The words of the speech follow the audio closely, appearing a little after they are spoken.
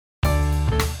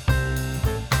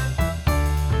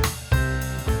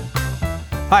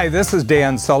Hi, this is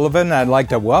Dan Sullivan. I'd like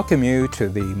to welcome you to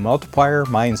the Multiplier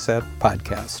Mindset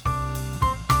Podcast.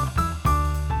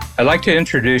 I'd like to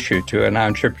introduce you to an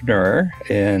entrepreneur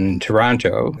in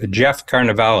Toronto, Jeff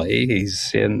Carnevale.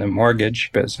 He's in the mortgage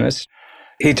business.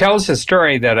 He tells a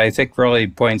story that I think really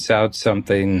points out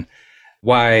something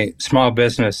why small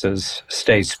businesses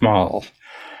stay small.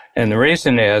 And the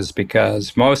reason is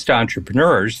because most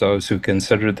entrepreneurs, those who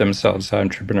consider themselves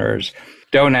entrepreneurs,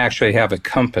 don't actually have a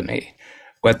company.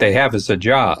 What they have is a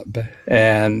job.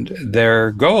 And their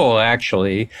goal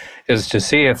actually is to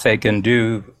see if they can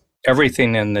do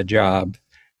everything in the job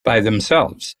by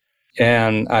themselves.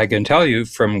 And I can tell you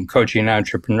from coaching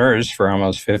entrepreneurs for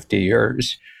almost 50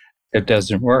 years, it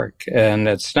doesn't work. And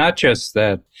it's not just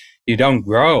that you don't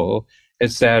grow,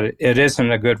 it's that it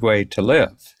isn't a good way to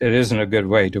live. It isn't a good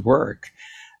way to work.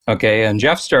 Okay, and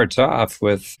Jeff starts off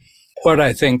with what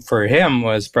I think for him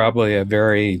was probably a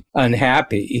very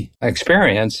unhappy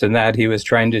experience in that he was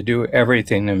trying to do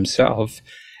everything himself.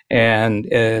 And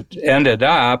it ended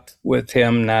up with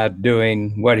him not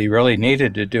doing what he really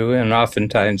needed to do, and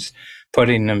oftentimes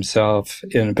putting himself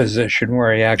in a position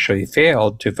where he actually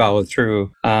failed to follow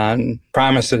through on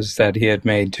promises that he had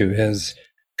made to his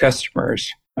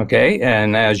customers. Okay.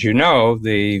 And as you know,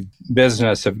 the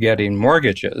business of getting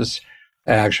mortgages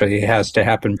actually has to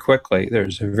happen quickly.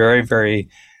 There's a very, very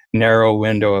narrow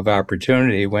window of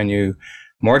opportunity when you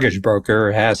mortgage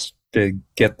broker has to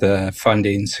get the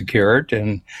funding secured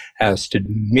and has to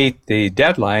meet the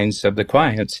deadlines of the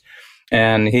clients.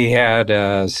 And he had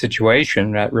a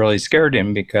situation that really scared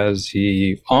him because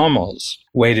he almost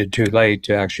waited too late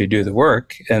to actually do the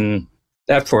work. And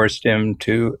that forced him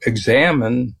to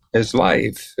examine his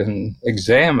life and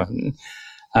examine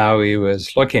how he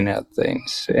was looking at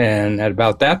things. And at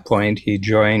about that point, he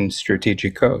joined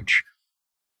Strategic Coach.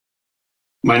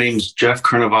 My name's Jeff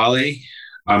Carnevale.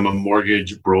 I'm a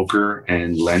mortgage broker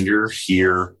and lender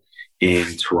here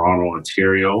in Toronto,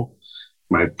 Ontario.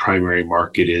 My primary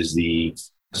market is the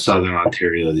Southern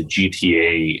Ontario, the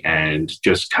GTA, and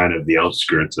just kind of the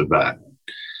outskirts of that.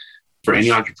 For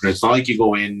any entrepreneur, it's not like you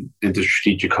go into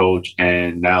Strategic Coach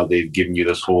and now they've given you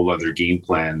this whole other game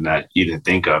plan that you didn't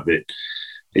think of.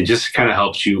 It just kind of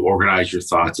helps you organize your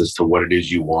thoughts as to what it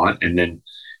is you want, and then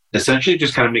essentially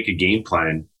just kind of make a game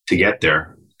plan to get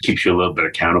there. It keeps you a little bit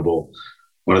accountable.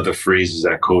 One of the phrases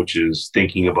that coach is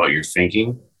thinking about your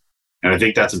thinking. And I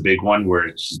think that's a big one where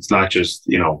it's not just,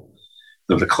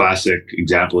 the classic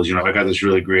example is, I got this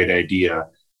really great idea,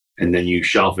 and then you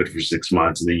shelf it for 6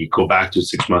 months, and then you go back to it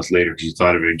 6 months later because you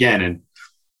thought of it again. And,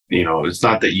 it's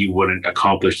not that you wouldn't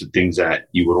accomplish the things that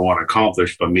you would want to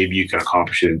accomplish, but maybe you can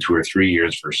accomplish it in 2 or 3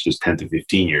 years versus 10 to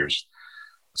 15 years.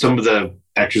 Some of the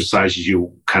exercises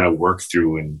you kind of work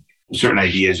through and certain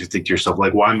ideas, you think to yourself,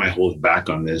 like, why am I holding back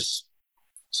on this?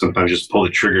 Sometimes just pull the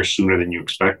trigger sooner than you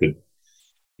expected.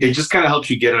 It just kind of helps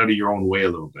you get out of your own way a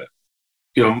little bit.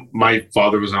 My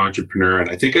father was an entrepreneur, and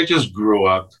I think I just grew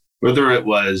up, whether it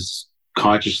was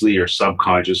consciously or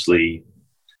subconsciously,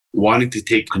 wanting to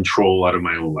take control out of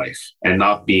my own life and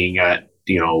not being at,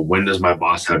 when does my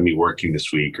boss have me working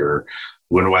this week, or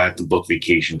when do I have to book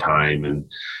vacation time? And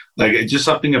just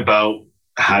something about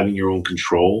having your own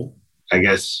control, I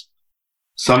guess,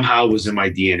 somehow was in my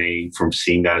DNA from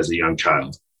seeing that as a young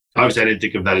child. Obviously, I didn't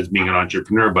think of that as being an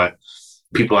entrepreneur, but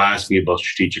people ask me about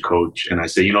Strategic Coach, and I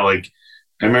say, I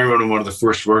remember in one of the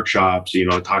first workshops,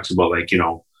 it talks about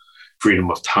freedom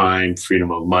of time,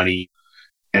 freedom of money.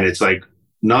 And it's like,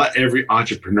 not every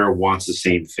entrepreneur wants the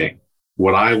same thing.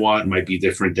 What I want might be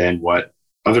different than what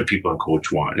other people in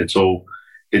coach want. And so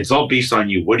it's all based on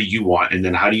you. What do you want? And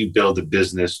then how do you build a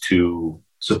business to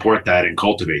support that and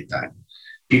cultivate that?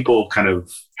 People kind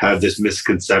of have this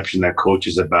misconception that coach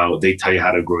is about, they tell you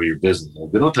how to grow your business.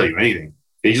 They don't tell you anything.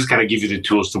 They just kind of give you the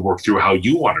tools to work through how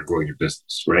you want to grow your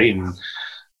business, right? And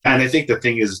I think the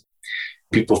thing is,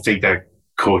 people think that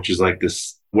coach is like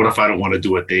this, what if I don't want to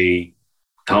do what they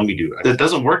tell me to do? It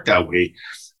doesn't work that way.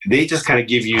 They just kind of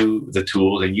give you the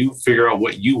tools, and you figure out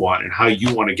what you want and how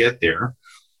you want to get there.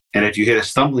 And if you hit a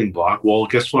stumbling block, well,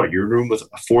 guess what? You're in a room with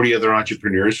 40 other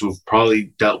entrepreneurs who've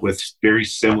probably dealt with very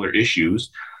similar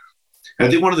issues. And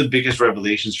I think one of the biggest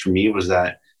revelations for me was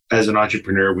that as an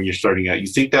entrepreneur, when you're starting out, you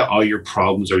think that all your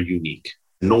problems are unique.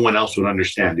 No one else would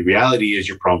understand. The reality is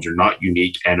your problems are not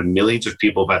unique, and millions of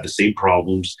people have had the same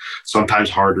problems, sometimes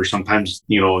harder, sometimes,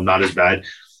 not as bad,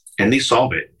 and they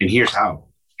solve it. And here's how.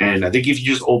 And I think if you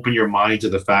just open your mind to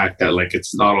the fact that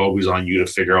it's not always on you to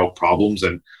figure out problems,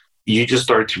 and you just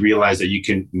start to realize that you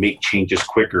can make changes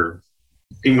quicker.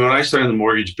 When I started in the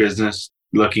mortgage business,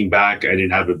 looking back, I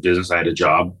didn't have a business, I had a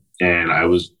job. And I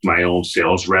was my own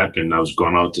sales rep, and I was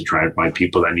going out to try and find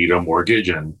people that need a mortgage.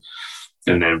 And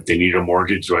then if they need a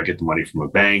mortgage, do I get the money from a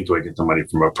bank? Do I get the money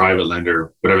from a private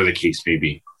lender? Whatever the case may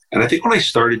be. And I think when I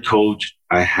started Coach,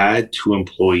 I had 2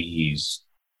 employees,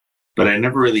 but I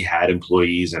never really had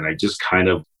employees. And I just kind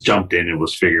of jumped in and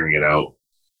was figuring it out.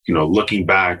 Looking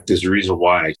back, there's a reason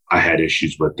why I had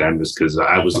issues with them is because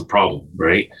I was the problem,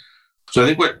 right? So I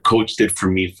think what Coach did for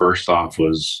me first off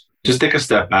was just take a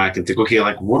step back and think, okay,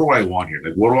 like, what do I want here?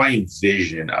 Like, what do I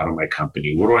envision out of my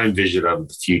company? What do I envision out of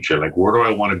the future? Like, where do I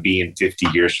want to be in 50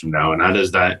 years from now? And how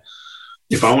does that,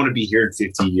 if I want to be here in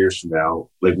 50 years from now,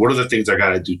 like, what are the things I got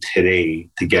to do today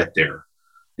to get there?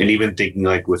 And even thinking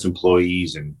like with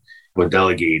employees and with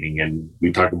delegating, and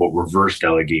we talk about reverse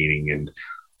delegating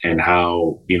and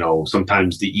how,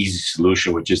 sometimes the easy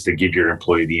solution, which is to give your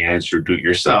employee the answer, do it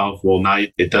yourself. Well, now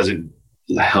it doesn't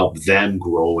help them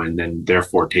grow and then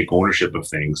therefore take ownership of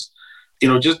things.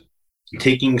 Just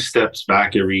taking steps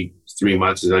back every 3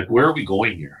 months is like, where are we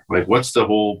going here? Like, what's the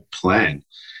whole plan?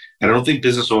 And I don't think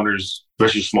business owners,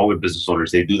 especially smaller business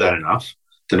owners, they do that enough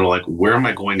to know, like, where am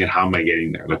I going and how am I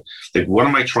getting there? Like what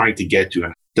am I trying to get to?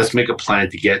 And let's make a plan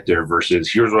to get there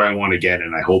versus here's where I want to get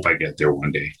and I hope I get there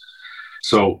one day.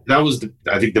 So that was,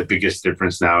 I think, the biggest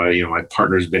difference now. My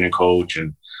partner's been a coach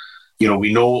and,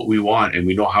 we know what we want and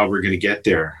we know how we're going to get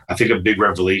there. I think a big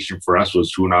revelation for us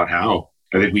was who, not how.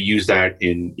 I think we use that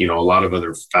in, a lot of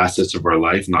other facets of our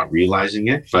life, not realizing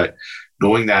it, but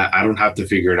knowing that I don't have to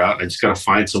figure it out. I just got to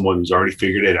find someone who's already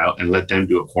figured it out and let them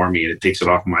do it for me. And it takes it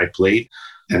off my plate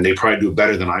and they probably do it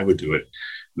better than I would do it.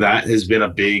 That has been a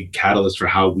big catalyst for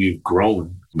how we've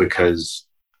grown because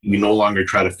we no longer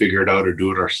try to figure it out or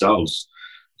do it ourselves.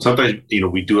 Sometimes,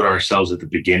 we do it ourselves at the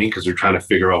beginning because we're trying to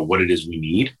figure out what it is we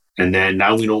need. And then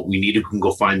now we know what we need, we can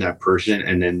go find that person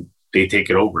and then they take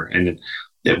it over. And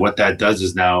then what that does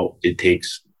is now it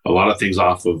takes a lot of things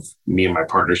off of me and my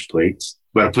partner's plates,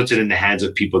 but it puts it in the hands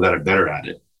of people that are better at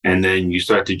it. And then you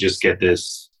start to just get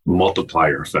this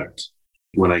multiplier effect.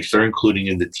 When I start including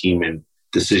in the team and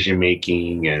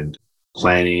decision-making and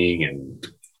planning, and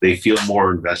they feel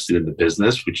more invested in the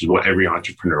business, which is what every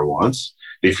entrepreneur wants.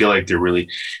 They feel like they're really,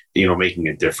 making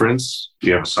a difference. We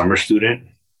have a summer student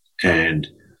and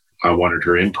I wanted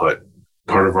her input.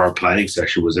 Part of our planning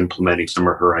session was implementing some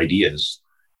of her ideas.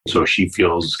 So she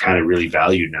feels kind of really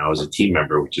valued now as a team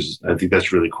member, I think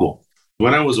that's really cool.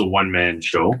 When I was a one-man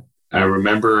show, I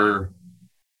remember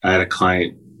I had a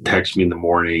client text me in the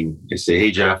morning and say,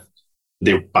 hey, Jeff,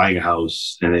 they're buying a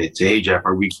house. And they'd say, hey, Jeff,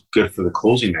 are we good for the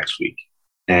closing next week?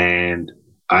 And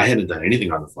I hadn't done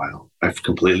anything on the file. I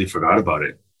completely forgot about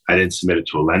it. I didn't submit it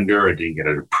to a lender. I didn't get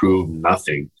it approved,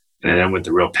 nothing. And I went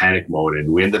to real panic mode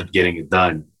and we ended up getting it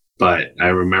done. But I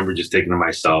remember just thinking to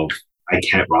myself, I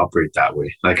can't operate that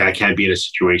way. Like I can't be in a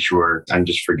situation where I'm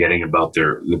just forgetting about they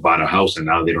bought a house and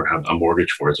now they don't have a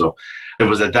mortgage for it. So it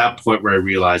was at that point where I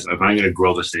realized if I'm going to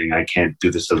grow this thing, I can't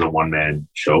do this as a one-man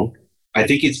show. I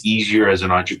think it's easier as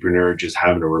an entrepreneur just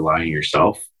having to rely on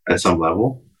yourself at some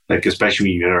level, like especially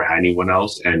when you never had anyone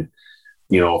else. And,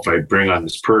 if I bring on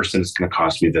this person, it's going to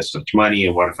cost me this much money.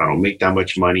 And what if I don't make that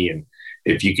much money? And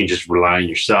if you can just rely on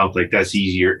yourself, like that's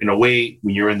easier. In a way,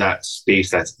 when you're in that space,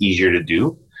 that's easier to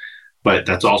do. But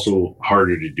that's also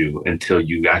harder to do until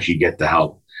you actually get the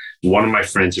help. One of my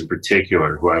friends in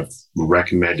particular, who I've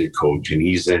recommended Coach, and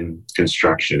he's in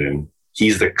construction, and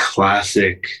he's the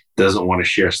classic, doesn't want to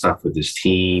share stuff with his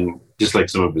team, just like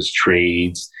some of his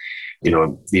trades.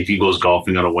 If he goes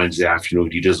golfing on a Wednesday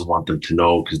afternoon, he doesn't want them to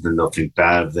know because then they'll think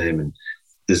bad of them. And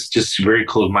it's just very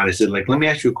close-minded. I said, let me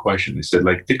ask you a question. I said,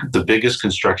 think of the biggest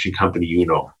construction company you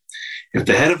know. If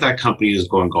the head of that company is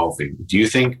going golfing, do you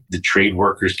think the trade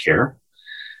workers care?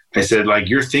 I said,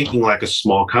 you're thinking like a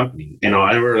small company. I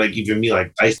remember even me, I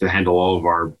used to handle all of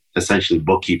our essentially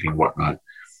bookkeeping and whatnot.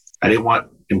 I didn't want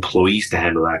employees to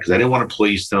handle that because I didn't want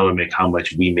employees to know to make how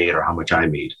much we made or how much I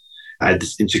made. I had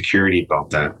this insecurity about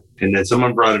that. And then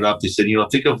someone brought it up. They said,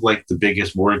 think of the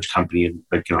biggest mortgage company in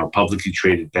a publicly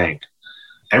traded bank.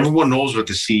 Everyone knows what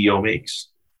the CEO makes.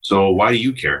 So why do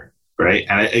you care? Right.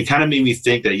 And it kind of made me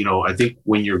think that, I think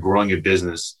when you're growing a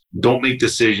business, don't make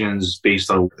decisions based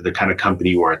on the kind of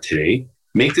company you are today.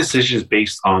 Make decisions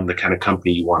based on the kind of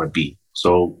company you want to be.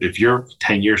 So if you're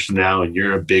 10 years from now and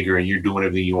you're bigger and you're doing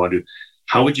everything you want to do,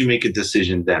 how would you make a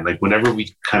decision then? Whenever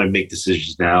we kind of make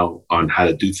decisions now on how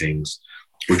to do things,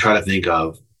 we try to think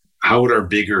of how would our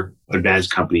bigger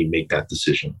advanced company make that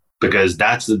decision? Because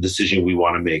that's the decision we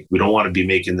want to make. We don't want to be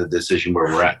making the decision where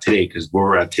we're at today, because where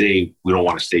we're at today, we don't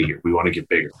want to stay here. We want to get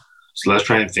bigger. So let's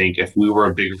try and think, if we were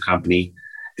a bigger company,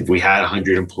 if we had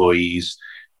 100 employees,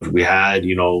 if we had,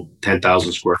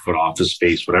 10,000 square foot office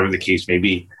space, whatever the case may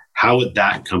be, how would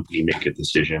that company make a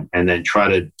decision? And then try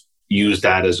to use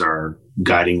that as our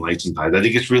guiding light sometimes. I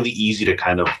think it's really easy to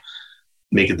kind of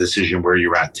make a decision where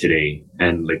you're at today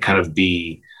and like kind of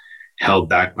be held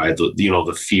back by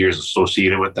the fears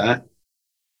associated with that.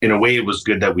 In a way, it was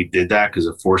good that we did that because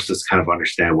it forced us to kind of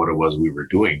understand what it was we were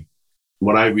doing.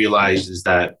 What I realized is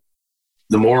that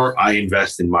the more I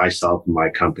invest in myself and my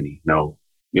company, now,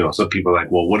 some people are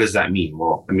like, well, what does that mean?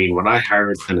 Well, I mean, when I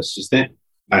hired an assistant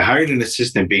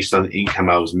based on the income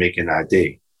I was making that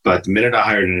day. But the minute I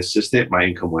hired an assistant, my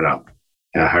income went up.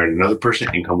 And I hired another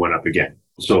person, income went up again.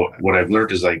 So what I've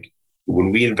learned is like,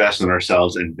 when we invest in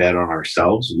ourselves and bet on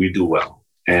ourselves, we do well.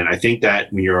 And I think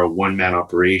that when you're a one-man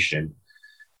operation,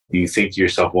 you think to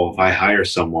yourself, well, if I hire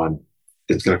someone,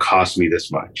 it's going to cost me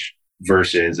this much.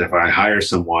 Versus if I hire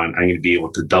someone, I'm going to be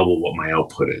able to double what my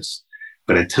output is.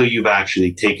 But until you've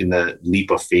actually taken the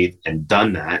leap of faith and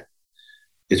done that,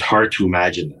 it's hard to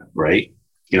imagine that, right?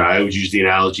 I always use the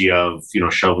analogy of,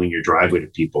 shoveling your driveway to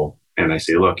people. And I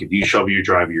say, look, if you shovel your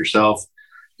driveway yourself,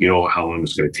 you know how long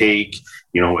it's going to take,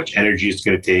 you know how much energy it's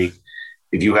going to take.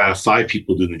 If you have 5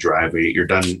 people doing the driveway, you're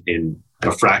done in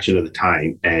a fraction of the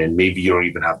time, and maybe you don't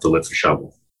even have to lift a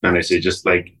shovel. And I say, just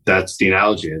like, that's the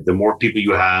analogy. The more people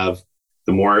you have,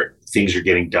 the more things are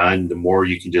getting done, the more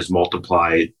you can just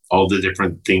multiply all the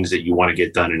different things that you want to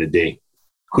get done in a day.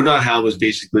 Who Not How is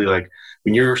basically like,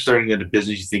 when you're starting a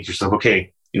business, you think to yourself,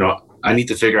 okay, I need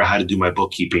to figure out how to do my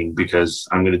bookkeeping because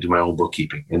I'm going to do my own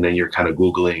bookkeeping. And then you're kind of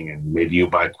Googling, and maybe you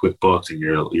buy QuickBooks and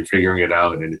you're figuring it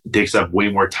out, and it takes up way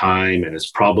more time and it's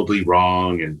probably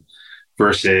wrong. And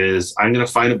versus I'm going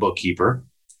to find a bookkeeper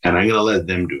and I'm going to let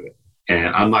them do it.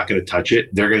 And I'm not going to touch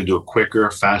it. They're going to do it quicker,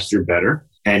 faster, better.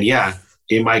 And yeah,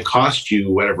 it might cost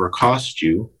you whatever it costs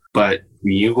you. But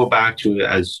when you go back to it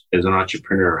as an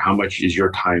entrepreneur, how much is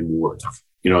your time worth?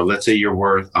 Let's say you're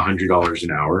worth $100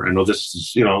 an hour. I know this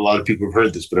is, a lot of people have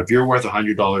heard this, but if you're worth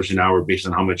 $100 an hour based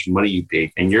on how much money you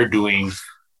pay and you're doing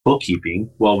bookkeeping,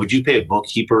 well, would you pay a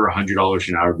bookkeeper $100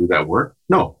 an hour to do that work?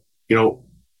 No.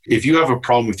 If you have a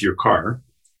problem with your car,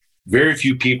 very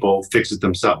few people fix it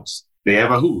themselves. They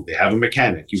have they have a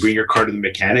mechanic. You bring your car to the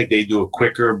mechanic, they do it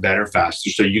quicker, better,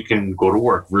 faster, so you can go to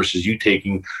work versus you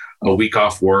taking a week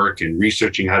off work and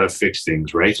researching how to fix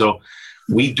things, right? So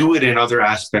we do it in other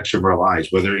aspects of our lives,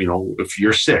 whether, if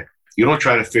you're sick, you don't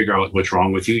try to figure out what's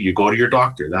wrong with you. You go to your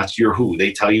doctor. That's your who.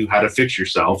 They tell you how to fix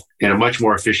yourself in a much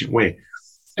more efficient way.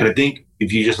 And I think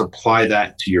if you just apply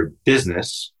that to your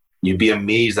business, you'd be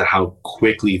amazed at how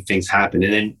quickly things happen.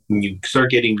 And then when you start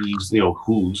getting these,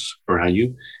 who's around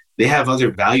you, they have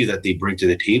other value that they bring to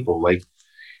the table. Like,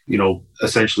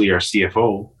 essentially our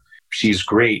CFO, she's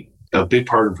great. A big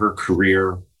part of her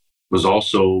career was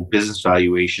also business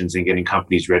valuations and getting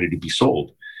companies ready to be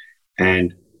sold.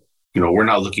 And, we're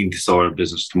not looking to sell our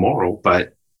business tomorrow,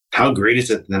 but how great is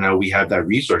it that now we have that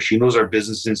resource? She knows our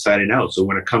business inside and out. So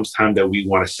when it comes time that we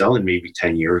want to sell in maybe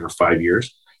 10 years or 5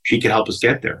 years, she can help us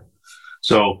get there.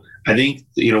 So I think,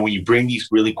 when you bring these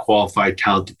really qualified,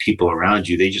 talented people around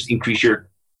you, they just increase your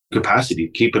capacity,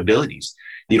 capabilities.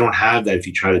 You don't have that if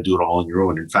you try to do it all on your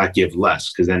own. In fact, you have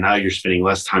less, because then now you're spending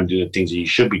less time doing the things that you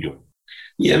should be doing.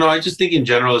 I just think in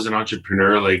general as an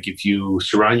entrepreneur, like if you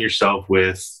surround yourself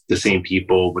with the same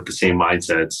people, with the same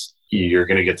mindsets, you're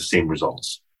going to get the same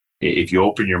results. If you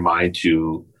open your mind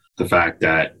to the fact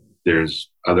that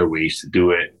there's other ways to do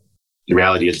it, the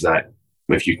reality is that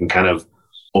if you can kind of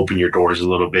open your doors a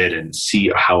little bit and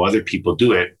see how other people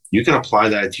do it, you can apply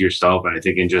that to yourself. And I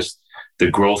think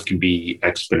the growth can be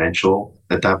exponential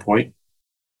at that point.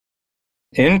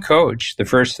 In Coach, the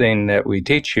first thing that we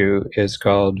teach you is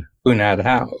called Who Not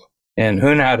How. And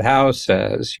Who Not How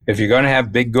says, if you're going to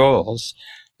have big goals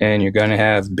and you're going to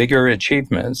have bigger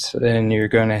achievements and you're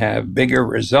going to have bigger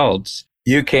results,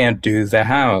 you can't do the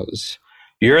hows.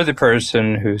 You're the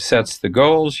person who sets the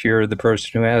goals. You're the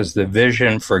person who has the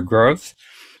vision for growth.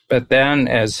 But then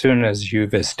as soon as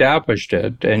you've established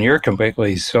it and you're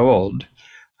completely sold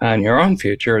on your own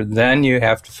future, then you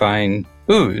have to find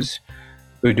who's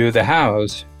who do the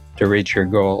hows to reach your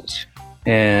goals.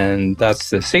 And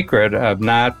that's the secret of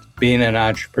not being an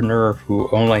entrepreneur who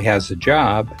only has a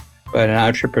job, but an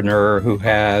entrepreneur who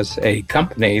has a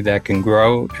company that can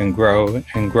grow and grow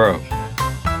and grow.